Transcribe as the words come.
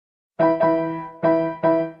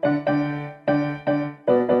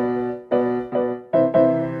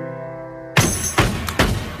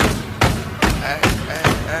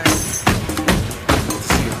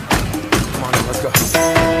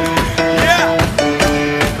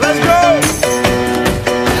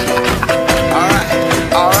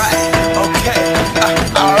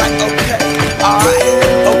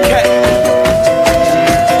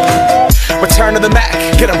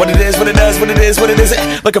is what it isn't.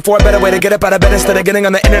 Looking for a better way to get up out of bed instead of getting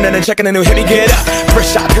on the internet and checking a new hit. Me get up,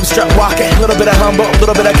 first shot, come strut walking. A little bit of humble, a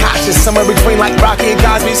little bit of cautious. Somewhere between like Rocky and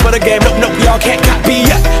Cosby's for the game. Nope, nope, y'all can't copy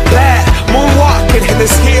yet. Bad moonwalking, and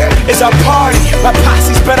this here is our party. My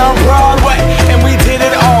posse's been on Broadway, and we did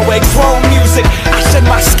it all way. Grown music, I shed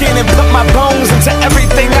my skin and put my bones into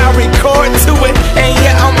everything I record to it. And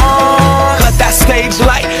yeah, I'm on. Let that stage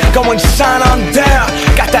light go and shine on down.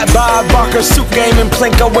 Got that Bob Barker suit game and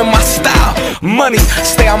Plinko in my style. Money,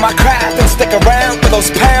 stay on my craft and stick around for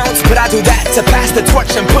those pounds. But I do that to pass the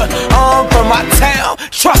torch and put on for my town.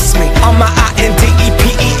 Trust me, on my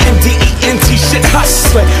INDEPENDENT shit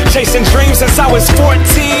hustling. Chasing dreams since I was 14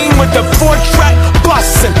 with the 4-track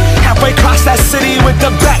bustin'. Halfway across that city with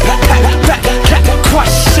the back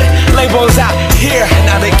crush shit. Labels out here,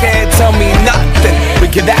 now they can't tell me nothing. We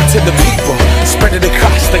give that to the people, spread it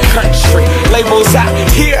across the country. Labels out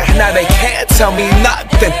here, now they can't tell me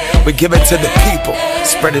nothing. We give it to the people,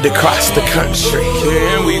 spread it across the country.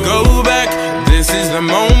 Can we go back? This is the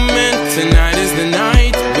moment, tonight is the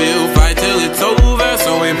night. We'll fight till it's over,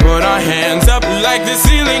 so we put our hands up like the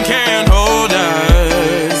ceiling can't hold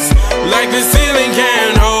us. Like the ceiling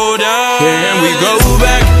can't hold us. Can we go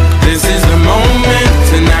back? This is the moment,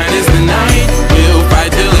 tonight is the night. We'll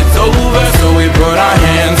fight till it's over, so we put our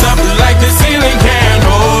hands up like the ceiling can't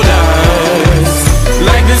hold us.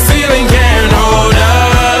 Like the ceiling can't hold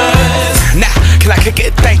us. Now, can I kick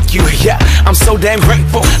it? Thank you, yeah, I'm so damn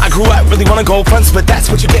grateful. I grew up really wanna go fronts, but that's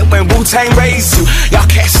what you get when Wu-Tang raised you. Y'all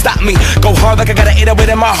can't stop me, go hard like I got an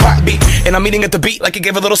 808 in my heartbeat. And I'm eating at the beat like it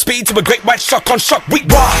gave a little speed to a great white shark on Shark Week.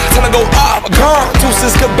 Raw, time to go off, gone,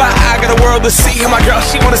 deuces goodbye. I got a world to see, and my girl,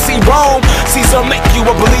 she wanna see Rome. Caesar make you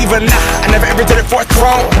a believer, nah, I never ever did it for a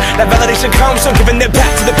throne. That validation comes from giving it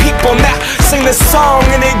back to the people. Now, sing this song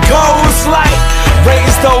and it goes like,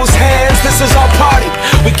 raise those hands, this is our party.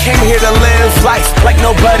 We came here to live life like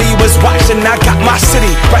nobody was watching. I got my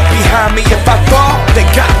city right behind me. If I fall, they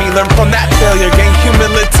got me. Learn from that failure, gain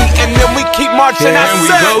humility, and then we keep marching. Can we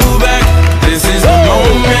go back? This is the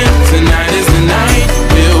moment, tonight is the night.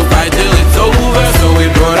 We'll fight till it's over, so we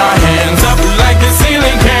put our